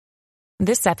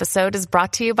This episode is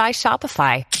brought to you by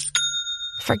Shopify.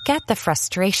 Forget the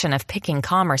frustration of picking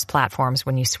commerce platforms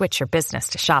when you switch your business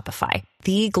to Shopify,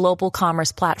 the global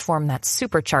commerce platform that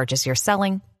supercharges your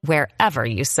selling wherever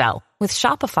you sell. With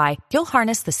Shopify, you'll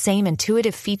harness the same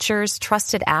intuitive features,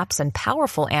 trusted apps, and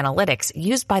powerful analytics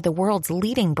used by the world's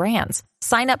leading brands.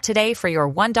 Sign up today for your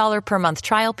 $1 per month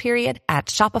trial period at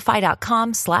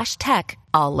shopify.com/tech,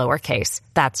 all lowercase.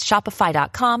 That's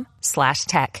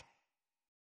shopify.com/tech.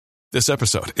 This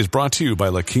episode is brought to you by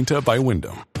La Quinta by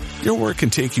Wyndham. Your work can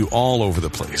take you all over the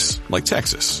place, like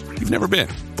Texas. You've never been,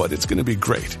 but it's going to be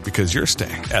great because you're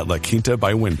staying at La Quinta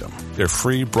by Wyndham. Their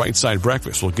free Bright Side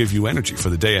breakfast will give you energy for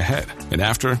the day ahead. And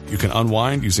after, you can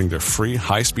unwind using their free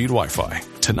high-speed Wi-Fi.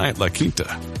 Tonight, La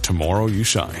Quinta. Tomorrow, you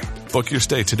shine. Book your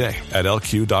stay today at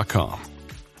lq.com.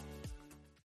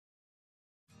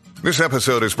 This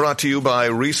episode is brought to you by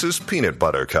Reese's Peanut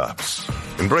Butter Cups.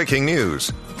 In breaking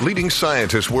news, leading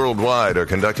scientists worldwide are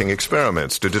conducting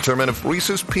experiments to determine if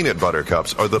Reese's Peanut Butter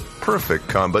Cups are the perfect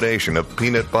combination of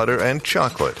peanut butter and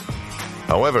chocolate.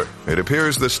 However, it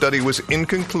appears the study was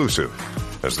inconclusive,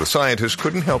 as the scientists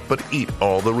couldn't help but eat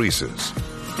all the Reese's.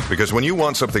 Because when you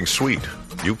want something sweet,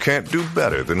 you can't do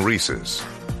better than Reese's.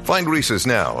 Find Reese's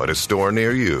now at a store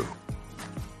near you.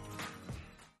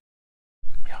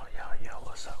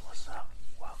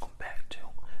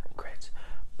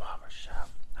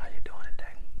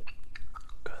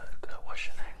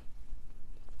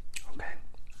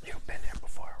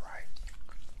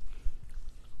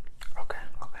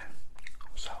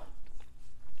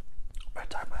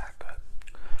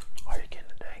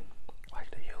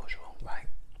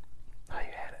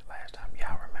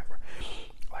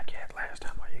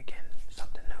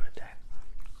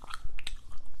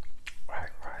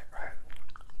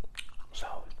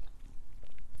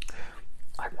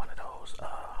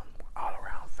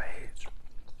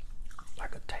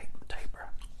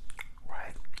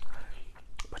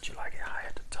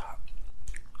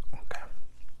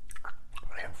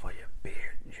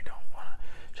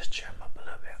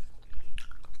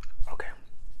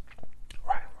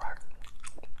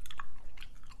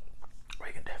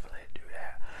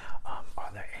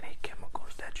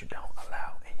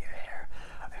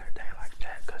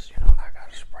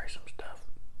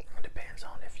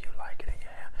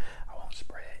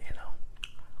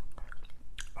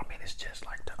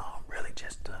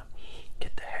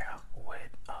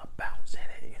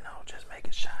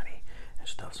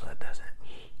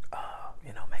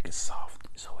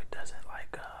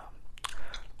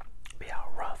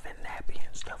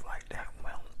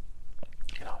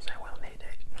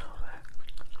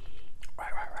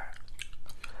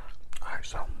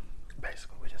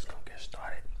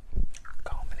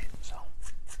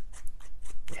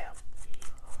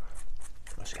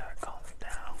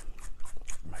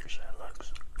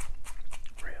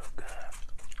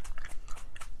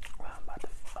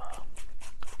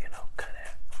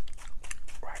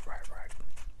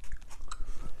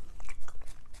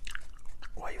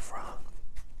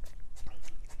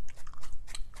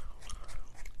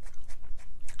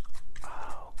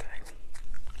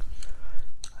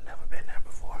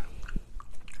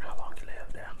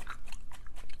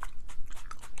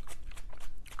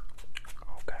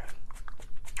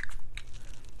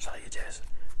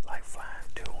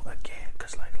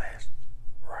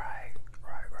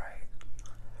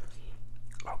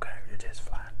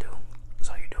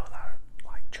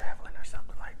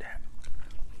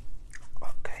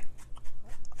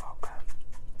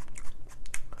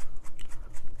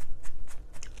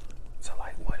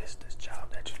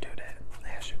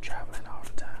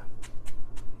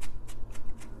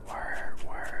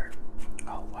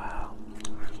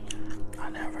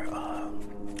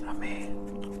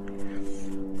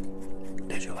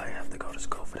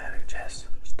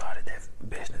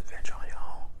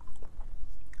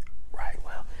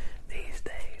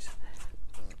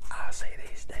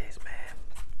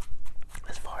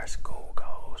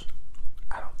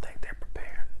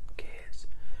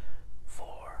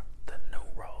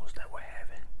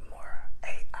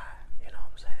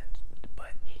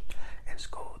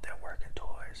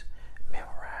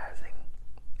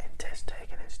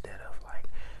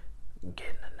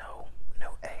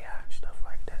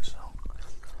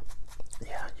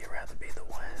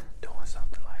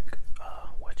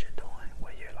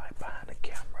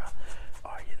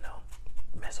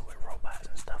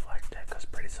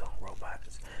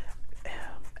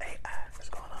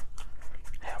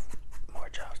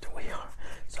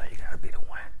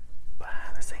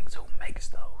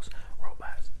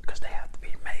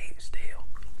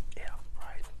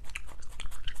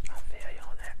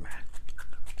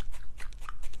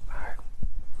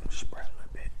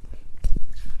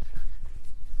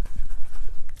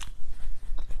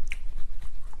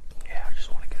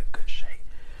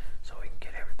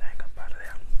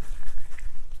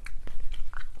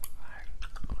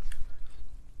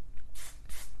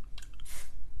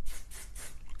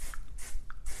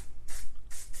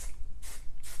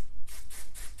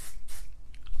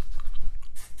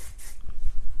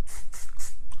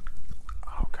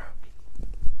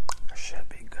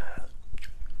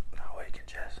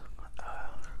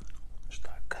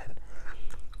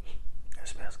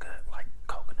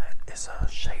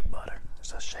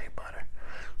 It's a shea butter.